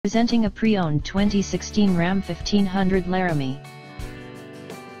Presenting a pre-owned 2016 Ram 1500 Laramie.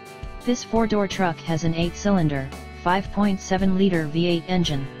 This four-door truck has an 8-cylinder, 5.7-liter V8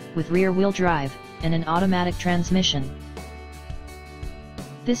 engine, with rear-wheel drive, and an automatic transmission.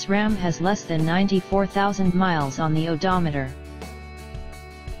 This Ram has less than 94,000 miles on the odometer.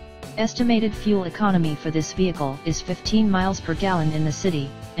 Estimated fuel economy for this vehicle is 15 miles per gallon in the city,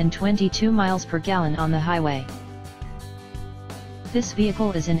 and 22 miles per gallon on the highway. This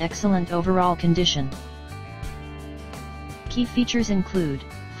vehicle is in excellent overall condition. Key features include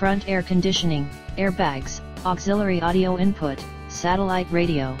front air conditioning, airbags, auxiliary audio input, satellite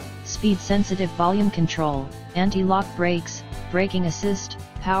radio, speed-sensitive volume control, anti-lock brakes, braking assist,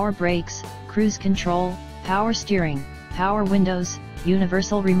 power brakes, cruise control, power steering, power windows,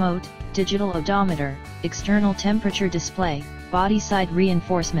 universal remote, digital odometer, external temperature display, body side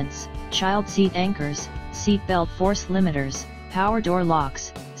reinforcements, child seat anchors, seat belt force limiters, power door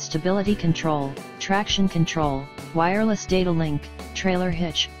locks, stability control, traction control, wireless data link, trailer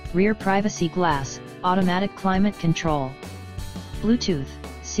hitch, rear privacy glass, automatic climate control, Bluetooth,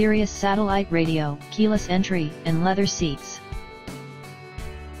 Sirius satellite radio, keyless entry, and leather seats.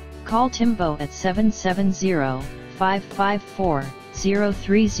 Call Timbo at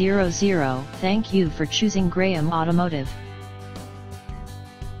 770-554-0300. Thank you for choosing Graham Automotive.